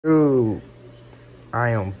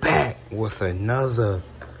I am back with another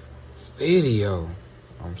video.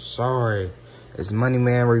 I'm sorry. It's Money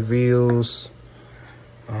Man Reviews.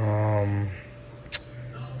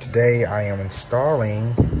 Today I am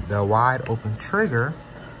installing the wide open trigger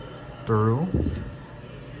through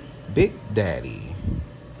Big Daddy.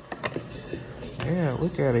 Yeah,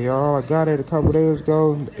 look at it, y'all. I got it a couple days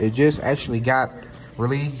ago. It just actually got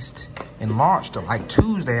released and launched like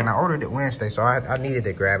Tuesday, and I ordered it Wednesday, so I needed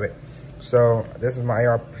to grab it. So this is my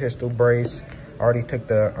AR pistol brace. I already took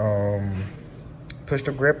the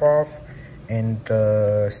pistol grip off and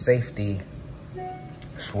the safety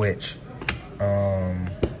switch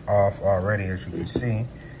off already, as you can see.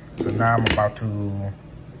 So now I'm about to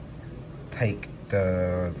take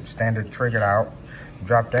the standard trigger out,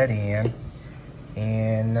 drop that in,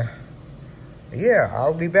 and yeah,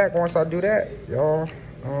 I'll be back once I do that, y'all.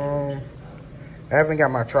 I haven't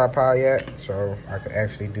got my tripod yet, so I could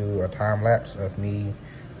actually do a time lapse of me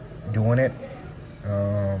doing it.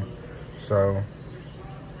 So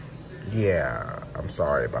yeah, I'm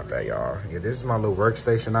sorry about that, y'all. Yeah, this is my little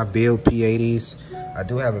workstation. I build P80s. I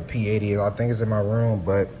do have a P80. I think it's in my room,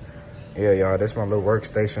 but yeah, y'all, this is my little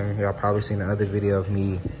workstation. Y'all probably seen the other video of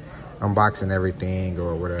me unboxing everything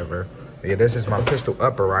or whatever. Yeah, this is my pistol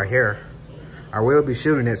upper right here. I will be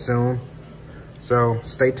shooting it soon, so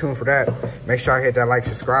stay tuned for that. Make sure I hit that like,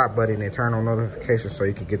 subscribe button, and turn on notifications so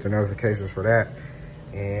you can get the notifications for that.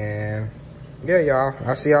 And yeah, y'all,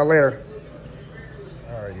 I'll see y'all later.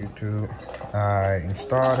 All right, YouTube, I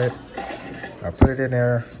installed it. I put it in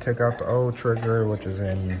there, took out the old trigger, which is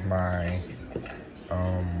in my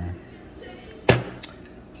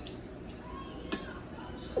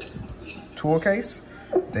tool case.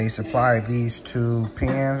 They supply these two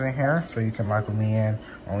pins in here, so you can lock them in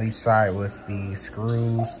on each side with the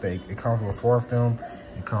screws. It comes with 4 of them.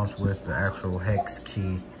 It comes with the actual hex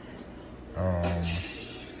key.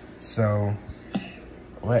 So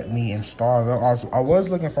let me install those. I was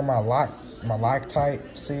looking for my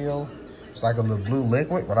Loctite seal. It's like a little blue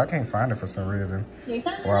liquid, but I can't find it for some reason,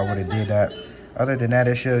 or I would have did that. Other than that,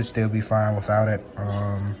 it should still be fine without it.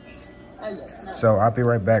 So I'll be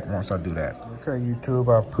right back once I do that. Okay, YouTube,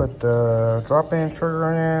 I put the drop-in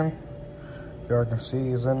trigger in. Y'all can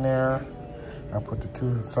see it's in there. I put the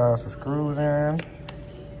 2 sides of screws in.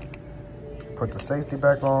 Put the safety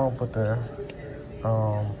back on. Put the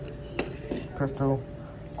pistol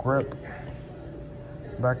grip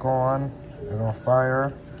back on. It's on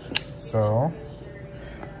fire. So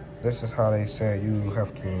this is how they said you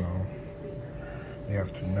have to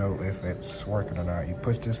know if it's working or not. You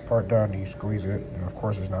push this part down and you squeeze it, and of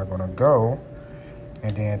course it's not gonna go.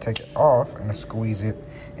 And then take it off and squeeze it,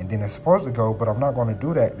 and then it's supposed to go, but I'm not gonna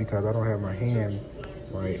do that because I don't have my hand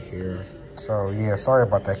right here. So yeah, sorry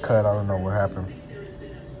about that cut. I don't know what happened.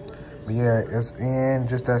 But yeah, it's in,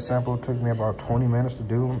 just that simple. It took me about 20 minutes to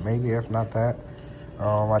do, maybe if not that.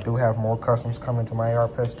 I do have more customs coming to my AR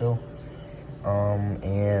pistol.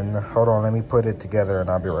 And hold on, let me put it together and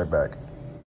I'll be right back.